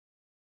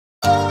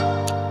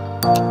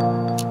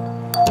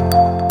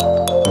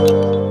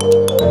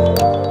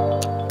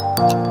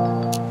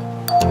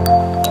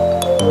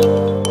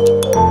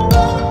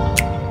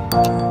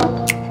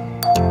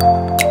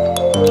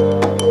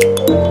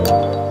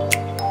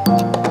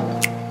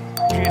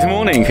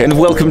And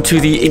welcome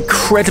to the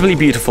incredibly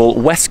beautiful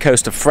west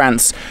coast of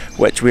France,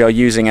 which we are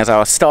using as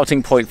our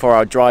starting point for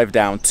our drive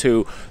down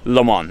to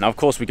Le Mans. Now, of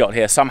course, we got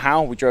here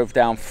somehow. We drove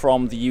down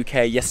from the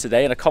UK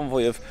yesterday in a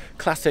convoy of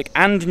classic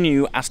and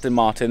new Aston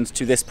Martins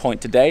to this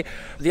point today.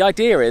 The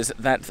idea is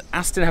that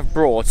Aston have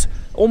brought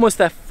almost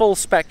their full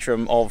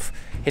spectrum of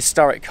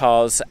historic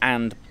cars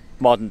and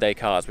modern day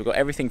cars. We've got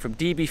everything from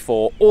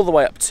DB4 all the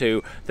way up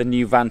to the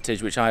new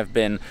Vantage, which I have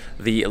been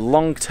the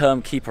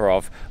long-term keeper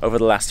of over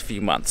the last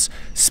few months.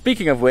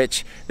 Speaking of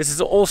which, this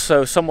is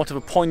also somewhat of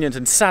a poignant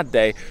and sad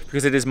day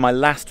because it is my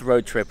last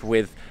road trip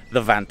with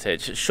the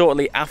Vantage.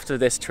 Shortly after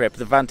this trip,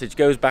 the Vantage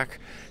goes back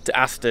to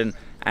Aston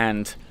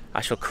and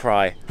I shall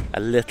cry a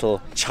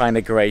little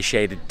china grey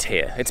shaded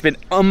tear. It's been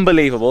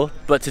unbelievable,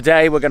 but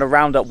today we're going to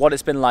round up what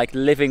it's been like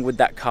living with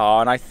that car,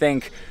 and I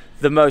think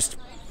the most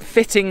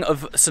fitting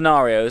of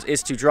scenarios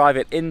is to drive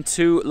it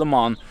into Le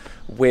Mans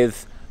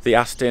with the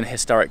Aston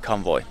Historic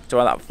Convoy. So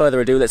without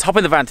further ado, let's hop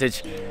in the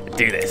Vantage and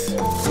do this.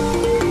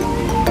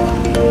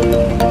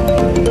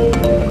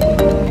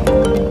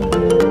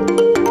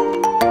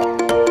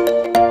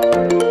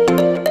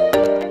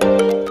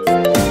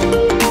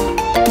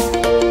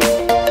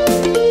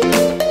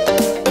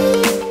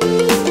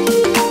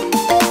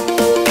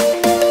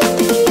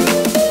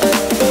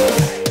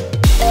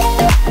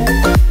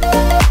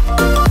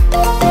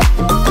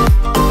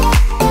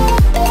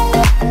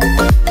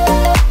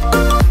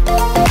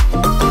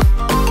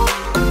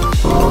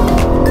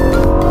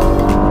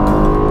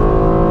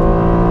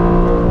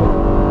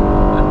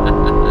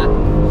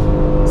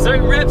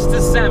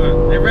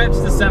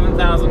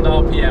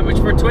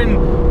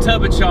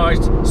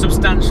 Turbocharged,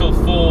 substantial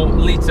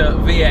 4-litre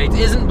V8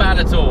 isn't bad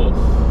at all.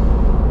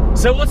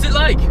 So what's it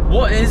like?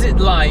 What is it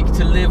like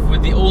to live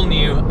with the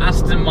all-new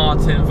Aston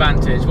Martin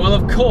Vantage? Well,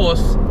 of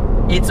course,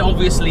 it's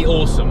obviously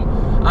awesome.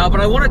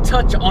 But I want to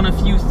touch on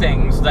a few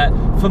things that,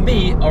 for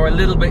me, are a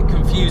little bit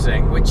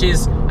confusing, which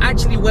is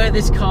actually where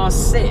this car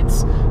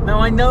sits. Now,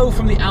 I know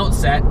from the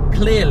outset,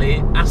 clearly,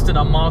 Aston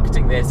are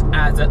marketing this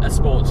as a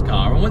sports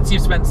car. And once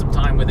you've spent some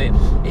time with it,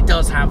 it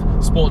does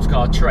have sports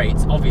car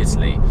traits,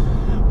 obviously.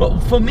 But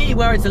for me,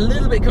 where it's a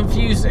little bit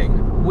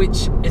confusing,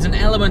 which is an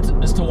element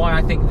as to why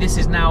I think this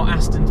is now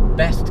Aston's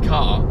best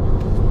car,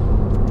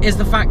 is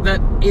the fact that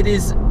it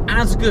is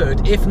as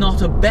good, if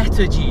not a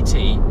better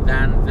GT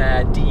than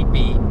their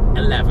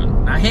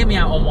DB11. Now hear me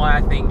out on why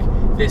I think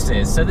this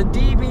is. So the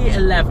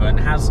DB11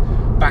 has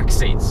back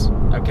seats,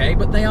 okay,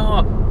 but they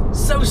are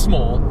so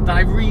small that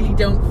I really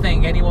don't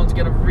think anyone's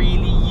going to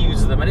really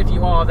use them, and if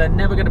you are, they're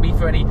never going to be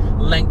for any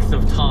length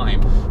of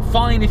time.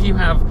 Fine if you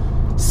have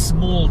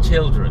small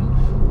children,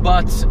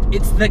 but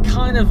it's the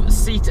kind of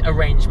seat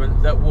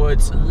arrangement that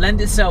would lend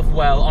itself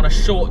well on a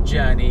short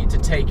journey to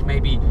take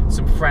maybe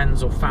some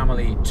friends or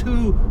family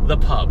to the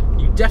pub.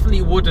 You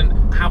definitely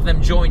wouldn't have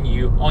them join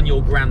you on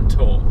your grand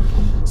tour.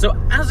 So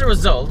as a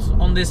result,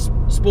 on this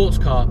sports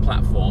car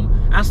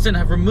platform, Aston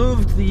have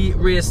removed the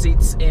rear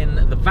seats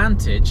in the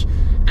Vantage,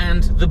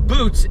 and the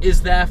boot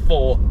is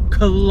therefore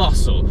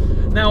colossal.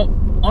 Now,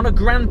 on a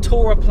Grand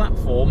Tourer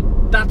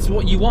platform, that's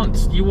what you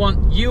want. You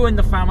want you and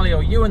the family,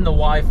 or you and the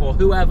wife, or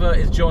whoever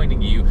is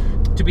joining you,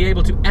 to be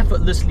able to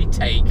effortlessly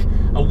take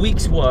a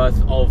week's worth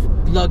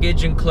of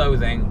luggage and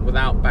clothing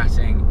without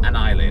batting an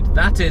eyelid.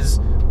 That is,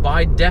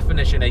 by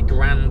definition, a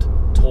Grand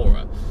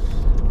Tourer.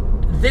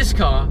 This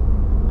car,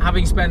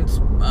 having spent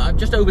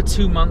just over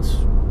 2 months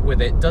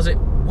with it, does it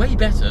way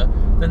better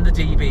than the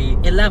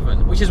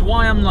DB11, which is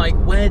why I'm like,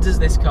 where does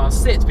this car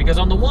sit? Because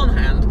on the one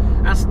hand,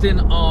 Aston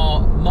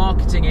are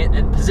marketing it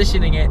and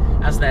positioning it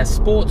as their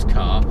sports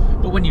car,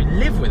 but when you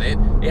live with it,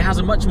 it has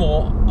a much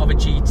more of a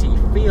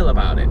GT feel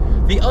about it.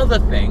 The other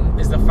thing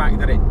is the fact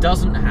that it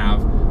doesn't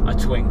have a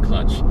twin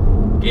clutch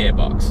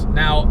gearbox.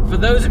 Now, for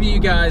those of you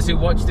guys who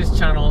watch this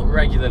channel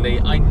regularly,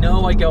 I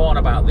know I go on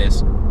about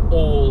this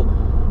all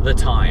the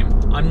time.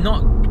 I'm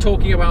not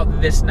talking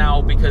about this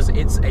now because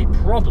it's a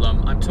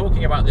problem. I'm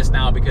talking about this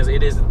now because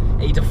it is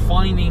a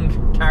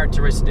defining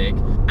characteristic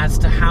as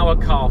to how a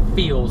car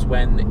feels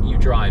when you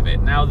drive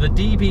it. Now, the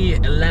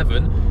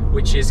DB11,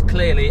 which is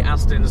clearly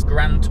Aston's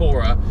Grand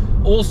Tourer,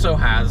 also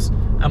has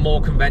a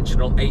more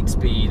conventional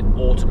 8-speed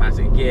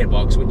automatic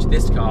gearbox, which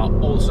this car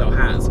also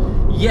has.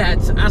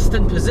 Yet,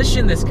 Aston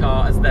position this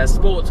car as their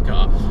sports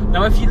car.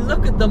 Now, if you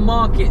look at the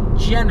market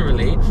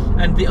generally,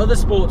 and the other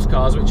sports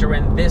cars which are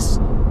in this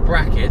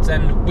bracket,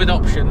 and with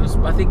options,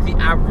 I think the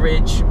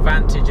average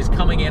Vantage is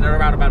coming in at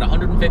around about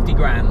 150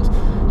 grand.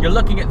 You're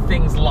looking at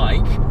things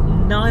like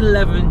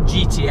 911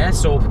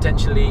 GTS or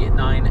potentially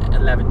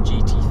 911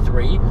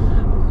 GT3,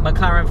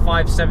 McLaren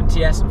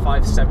 570S and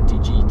 570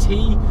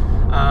 GT,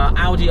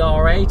 Audi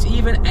R8,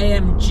 even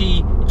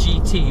AMG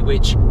GT,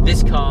 which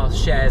this car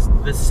shares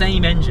the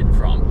same engine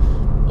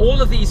from.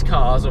 All of these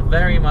cars are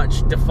very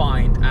much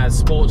defined as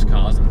sports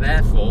cars, and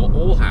therefore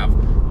all have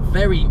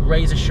very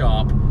razor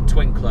sharp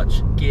twin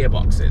clutch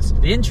gearboxes.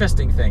 The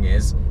interesting thing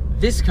is,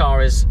 this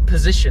car is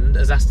positioned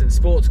as Aston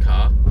Sports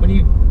Car. When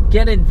you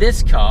get in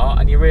this car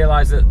and you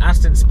realize that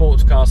Aston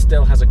Sports Car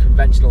still has a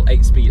conventional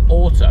 8-speed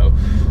auto,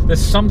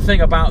 there's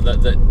something about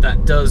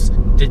that does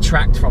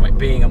detract from it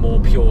being a more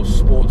pure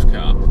sports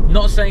car.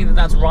 Not saying that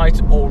that's right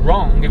or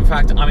wrong. In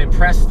fact, I'm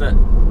impressed that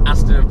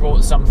Aston have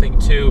brought something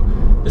to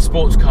the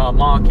sports car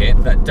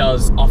market that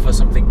does offer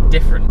something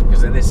different,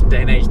 because in this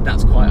day and age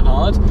that's quite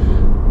hard.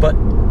 But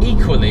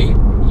equally,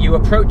 you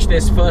approach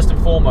this first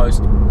and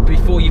foremost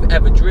before you've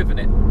ever driven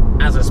it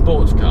as a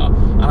sports car,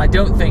 and I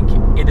don't think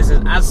it is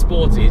as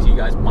sporty as you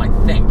guys might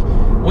think.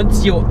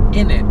 Once you're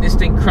in it, this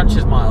thing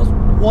crunches miles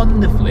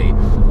wonderfully.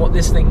 What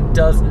this thing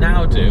does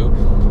now do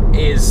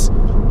is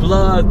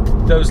blur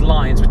those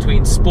lines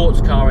between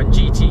sports car and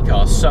GT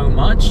car so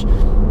much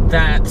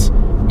that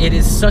it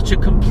is such a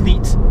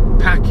complete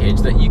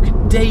package that you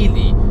could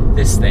daily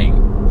this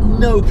thing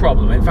no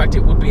problem. In fact, it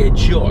would be a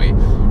joy.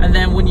 And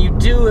then when you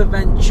do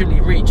eventually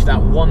reach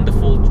that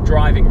wonderful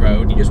driving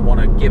road, you just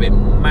want to give it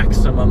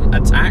maximum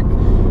attack,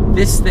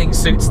 this thing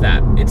suits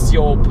that. It's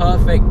your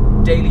perfect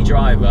daily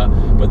driver,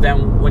 but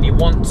then when you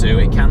want to,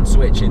 it can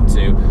switch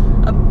into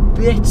a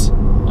bit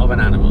of an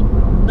animal.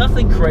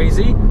 Nothing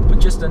crazy, but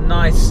just a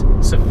nice,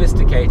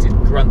 sophisticated,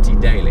 grunty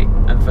daily.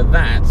 And for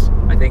that,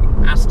 I think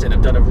Aston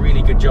have done a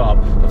really good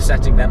job of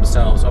setting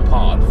themselves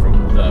apart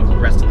from the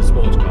rest of the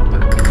sports car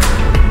pack.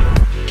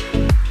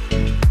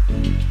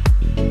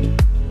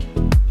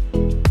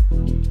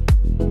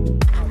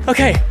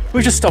 Okay,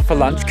 we've just stopped for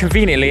lunch.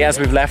 Conveniently, as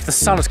we've left, the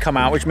sun has come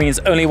out, which means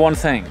only one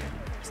thing.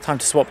 It's time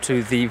to swap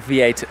to the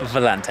V8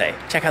 Volante.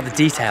 Check out the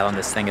detail on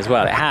this thing as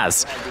well. It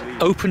has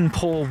open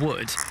pore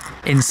wood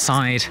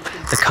inside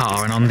the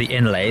car and on the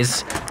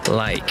inlays,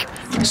 like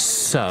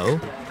so,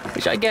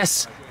 which I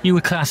guess you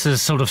would class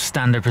as sort of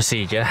standard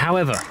procedure.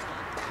 However,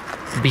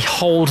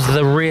 behold,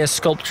 the rear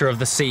sculpture of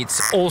the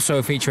seats,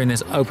 also featuring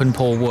this open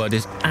pore wood,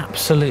 is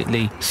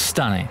absolutely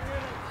stunning.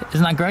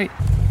 Isn't that great?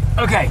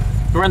 Okay,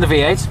 we're in the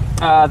V8.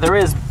 There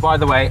is, by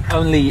the way,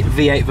 only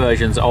V8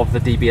 versions of the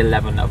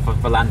DB11 of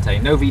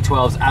Volante. No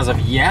V12s as of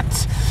yet.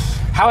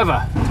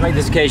 However, to make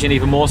this occasion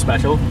even more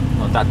special,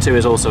 well, that too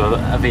is also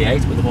a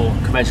V8 with a more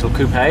conventional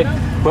coupe,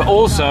 we're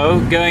also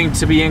going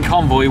to be in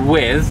convoy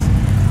with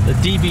the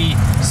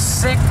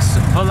DB6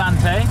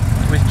 Volante,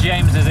 which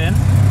James is in,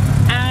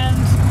 and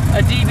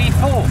a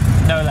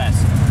DB4, no less.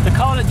 The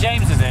car that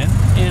James is in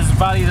is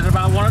valued at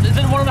about is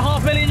it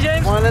 1.5 million,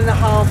 James?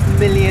 £1.5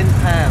 million.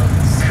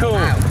 Cool.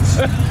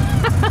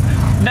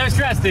 No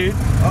stress, dude.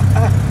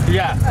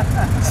 Yeah.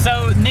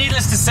 So,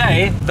 needless to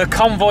say, the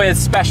convoy is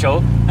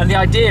special, and the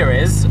idea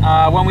is,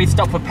 when we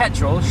stop for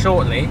petrol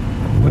shortly,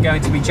 we're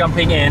going to be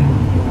jumping in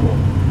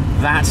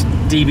that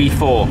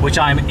DB4, which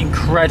I'm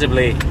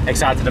incredibly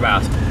excited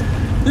about.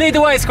 Lead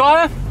the way,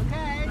 Squire.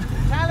 Okay.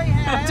 Tally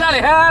hair. Tally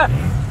hair.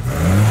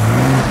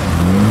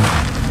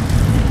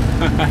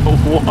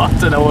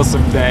 What an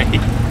awesome day.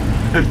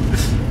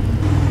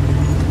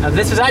 And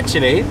this is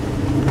actually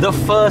the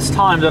first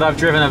time that I've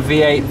driven a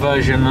V8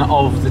 version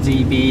of the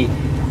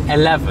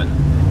DB11.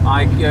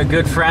 My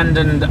good friend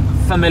and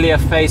familiar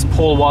face,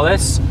 Paul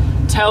Wallace,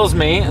 tells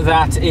me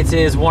that it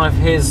is one of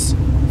his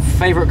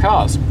favourite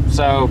cars.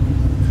 So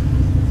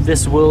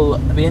this will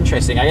be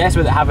interesting. I guess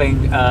with it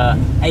having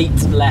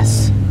 8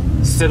 less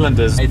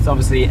cylinders, it's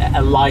obviously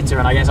a lighter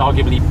and I guess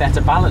arguably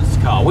better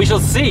balanced car. We shall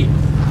see.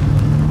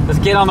 Let's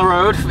get on the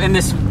road in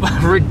this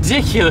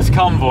ridiculous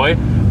convoy.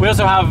 We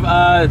also have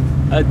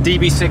a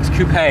DB6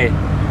 coupe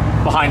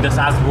behind us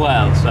as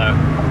well, so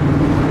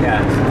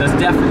yeah, there's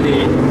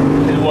definitely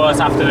been worse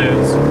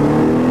afternoons.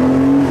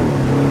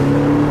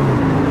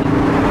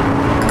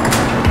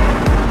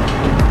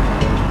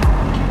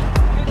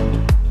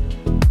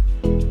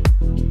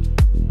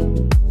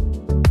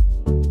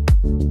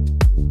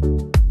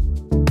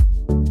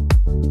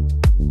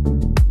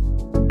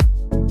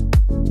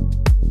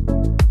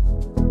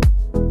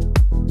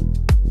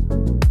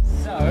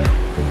 So,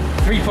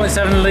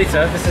 3.7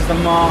 litre, this is the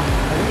Mark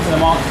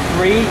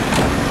 3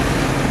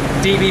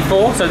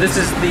 DB4, so this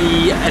is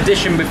the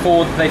edition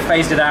before they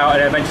phased it out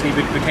and eventually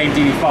became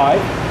DB5.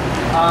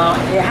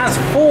 It has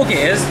 4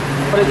 gears,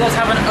 but it does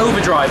have an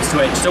overdrive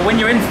switch, so when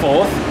you're in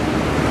 4th,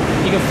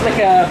 you can flick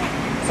a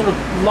sort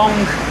of long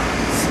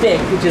stick,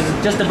 which is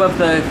just above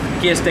the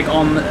gear stick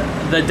on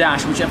the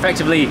dash, which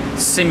effectively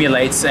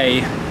simulates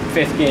a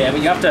 5th gear,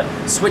 but you have to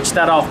switch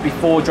that off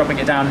before dropping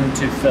it down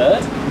into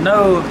 3rd.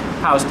 No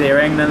power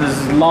steering, then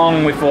there's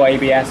long before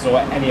ABS or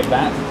any of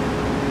that.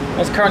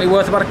 It's currently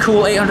worth about a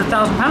cool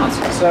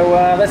 £800,000. So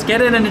let's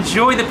get in and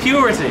enjoy the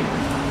purity.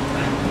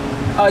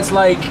 Oh, it's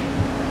like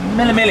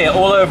millimeter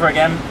all over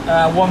again.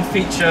 One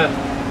feature,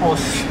 or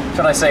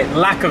should I say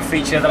lack of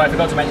feature that I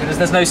forgot to mention is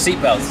there's no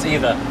seatbelts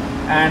either.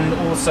 And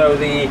also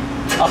the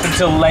up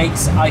until late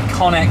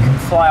iconic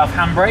fly-off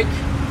handbrake.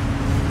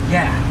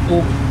 Yeah,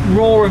 well,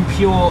 raw and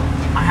pure,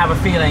 I have a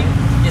feeling,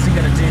 isn't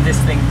going to do this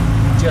thing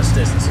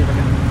justice. Let's see if I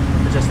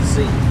can adjust the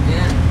seat.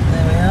 Yeah,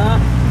 there we are.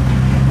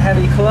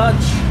 Heavy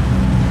clutch.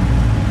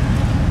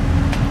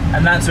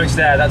 And that switch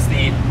there, that's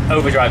the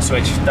overdrive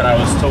switch that I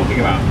was talking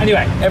about.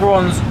 Anyway,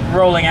 everyone's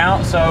rolling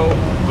out, so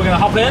we're gonna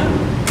hop in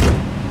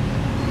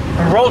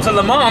and roll to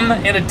Le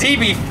Mans in a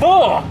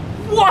DB4.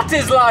 What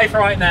is life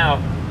right now?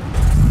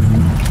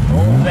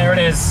 Oh, there it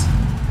is.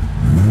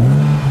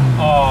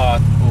 Oh,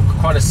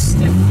 quite a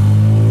stiff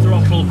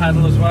throttle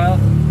pedal as well.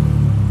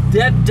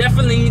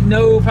 Definitely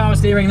no power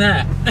steering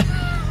there.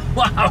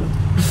 Wow.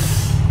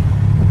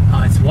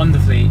 Oh, it's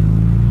wonderfully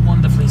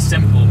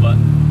simple, but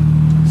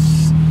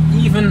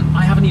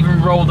I haven't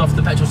even rolled off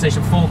the petrol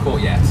station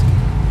forecourt yet.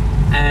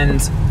 And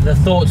the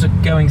thoughts are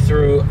going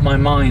through my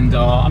mind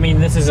are, I mean,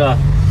 this is a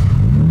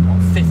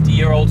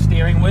 50-year-old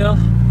steering wheel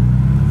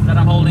that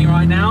I'm holding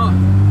right now.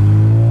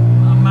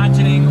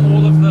 Imagining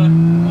all of the,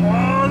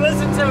 oh,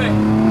 listen to it.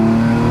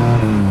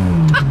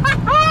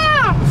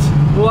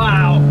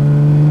 Wow.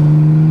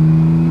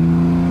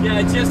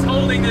 Yeah, just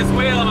holding this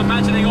wheel, I'm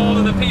imagining all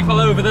of the people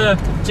over the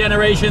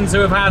generations who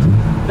have had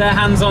their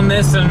hands on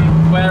this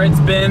and where it's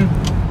been.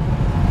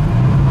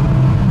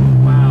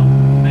 Wow,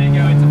 there you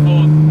go, into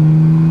fourth.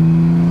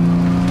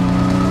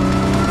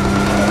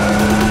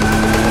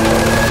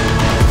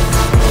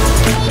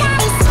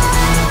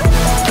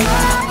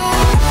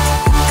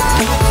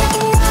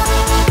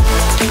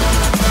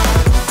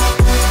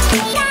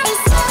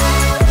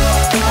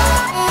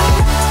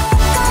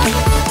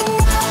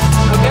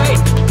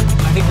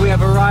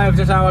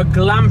 At our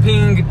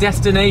glamping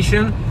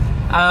destination.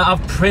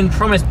 I've been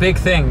promised big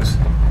things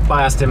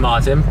by Aston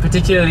Martin,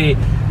 particularly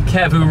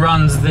Kev, who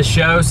runs the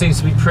show, seems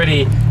to be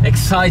pretty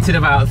excited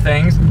about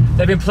things.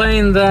 They've been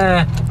playing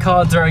their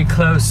cards very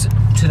close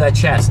to their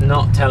chest,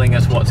 not telling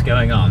us what's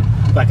going on.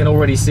 But I can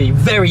already see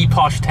very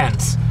posh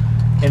tents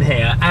in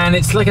here, and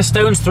it's like a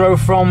stone's throw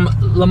from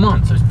Le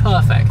Mans, so it's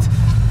perfect.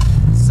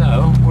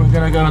 So we're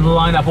gonna go and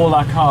line up all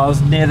our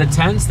cars near the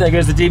tents. There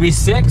goes the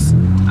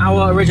DB6.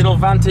 Our original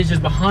Vantage is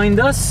behind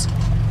us.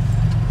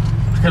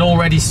 I can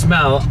already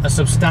smell a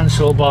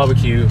substantial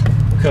barbecue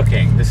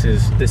cooking. This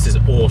is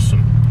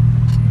awesome.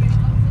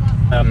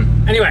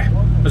 Anyway,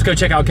 let's go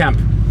check out camp.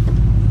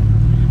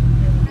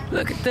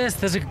 Look at this.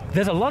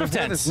 There's a lot of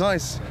tents. It's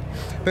nice.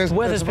 There's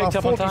about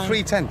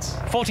 43 tents.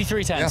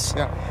 43 tents.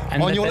 Yeah.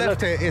 And on your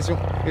left here is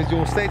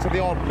your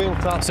state-of-the-art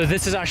built-up. So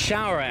this is our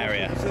shower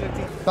area.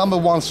 Number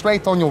one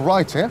straight on your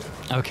right here.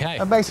 Okay.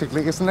 And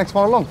basically it's the next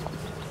one along.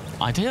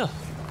 Ideal.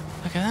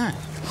 Look at that.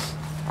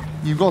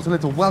 You've got a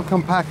little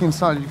welcome pack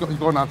inside. You've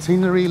got an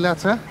itinerary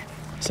letter.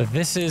 So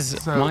this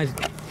is my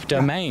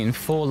domain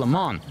for Le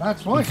Mans.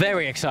 That's right. I'm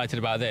very excited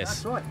about this.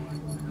 That's right.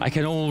 I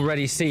can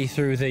already see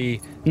through the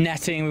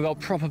netting. We've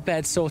got proper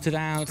beds sorted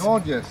out.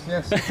 Gorgeous,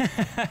 yes.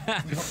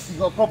 You've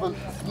got a proper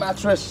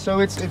mattress, so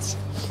it's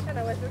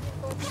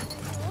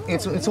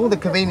all the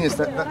convenience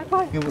that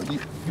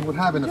you would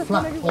have in a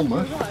flat,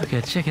 almost.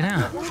 Okay, check it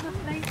out.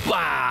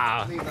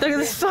 Wow! Look at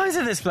the size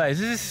of this place.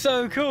 This is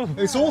so cool.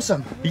 It's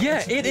awesome.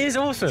 Yeah, it is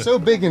awesome. So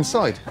big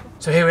inside.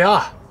 So here we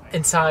are,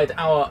 inside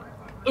our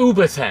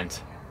Uber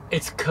tent.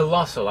 It's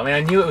colossal. I mean,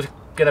 I knew it was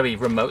going to be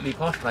remotely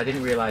posh, but I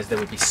didn't realize they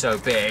would be so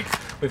big.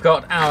 We've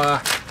got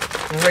our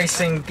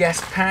racing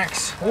guest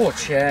packs. Oh,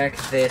 check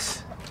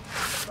this.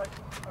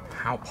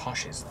 How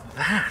posh is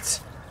that?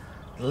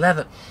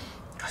 Leather.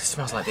 God, it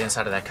smells like the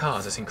inside of their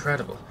cars. It's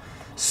incredible.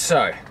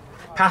 So,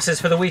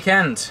 passes for the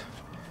weekend.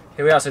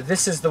 Here we are. So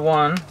this is the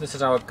one. This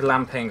is our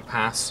glamping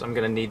pass. I'm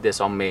going to need this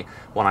on me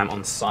when I'm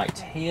on site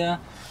here.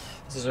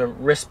 This is a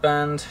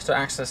wristband to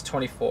access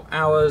 24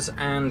 hours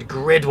and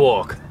grid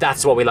walk.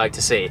 That's what we like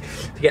to see.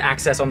 To get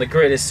access on the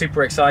grid is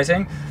super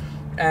exciting.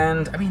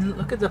 And I mean,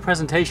 look at the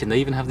presentation. They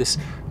even have this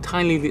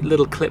tiny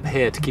little clip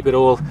here to keep it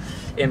all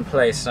in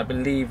place. I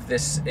believe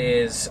this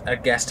is a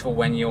guest for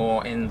when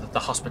you're in the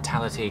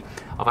hospitality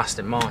of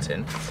Aston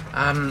Martin.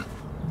 Oh,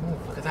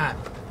 look at that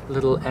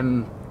little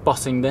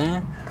embossing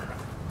there.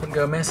 Wouldn't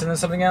go amiss. And then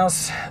something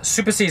else.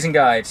 Super Season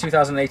Guide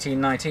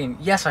 2018-19.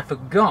 Yes, I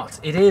forgot.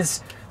 It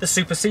is the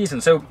Super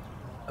Season. So,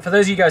 for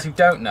those of you guys who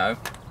don't know,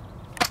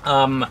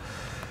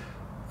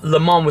 Le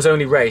Mans was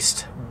only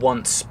raced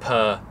once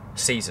per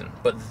season,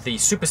 but the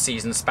Super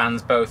Season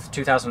spans both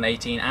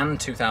 2018 and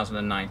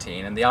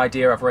 2019, and the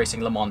idea of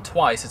racing Le Mans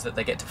twice is that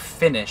they get to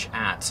finish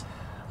at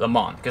Le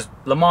Mans, because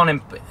Le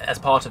Mans, as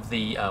part of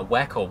the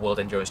WEC, or World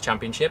Endurance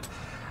Championship,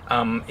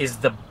 is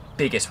the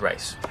biggest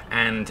race,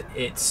 and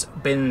it's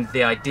been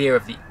the idea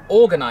of the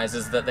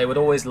organisers that they would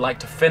always like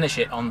to finish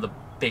it on the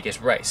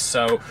biggest race.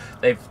 So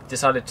they've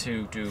decided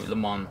to do Le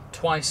Mans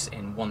twice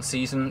in one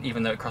season,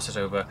 even though it crosses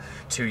over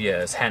 2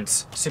 years,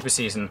 hence Super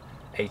Season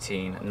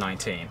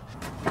 18-19.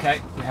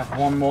 Okay, we have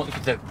one more. Look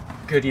at the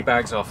goodie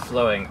bags are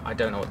flowing. I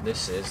don't know what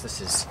this is.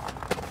 This is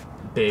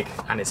big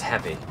and it's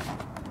heavy.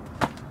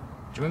 Do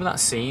you remember that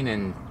scene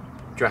in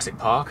Jurassic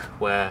Park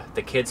where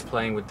the kid's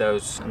playing with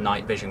those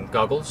night vision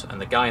goggles and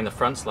the guy in the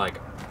front's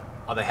like,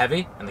 are they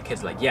heavy? And the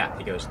kid's like, yeah.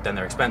 He goes, then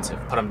they're expensive,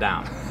 put them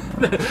down.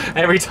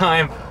 Every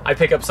time I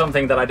pick up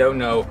something that I don't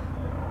know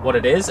what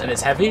it is and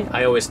it's heavy,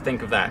 I always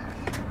think of that.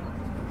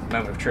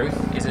 Moment of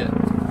truth, is it?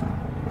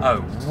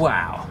 Oh,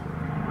 wow.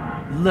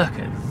 Look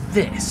at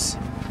this.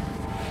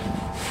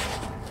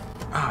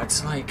 Oh,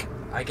 it's like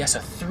I guess, a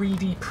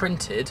 3D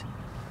printed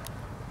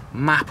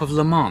map of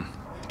Le Mans.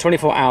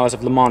 24 Hours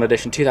of Le Mans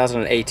Edition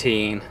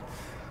 2018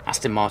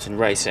 Aston Martin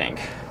Racing.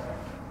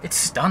 It's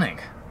stunning.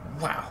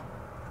 Wow.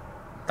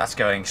 That's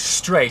going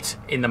straight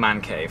in the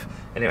man cave.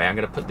 Anyway, I'm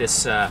going to put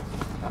this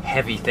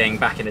heavy thing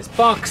back in its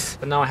box,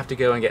 but now I have to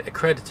go and get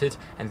accredited,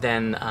 and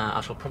then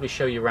I shall probably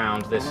show you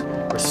around this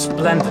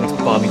resplendent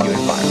barbecue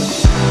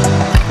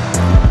environment.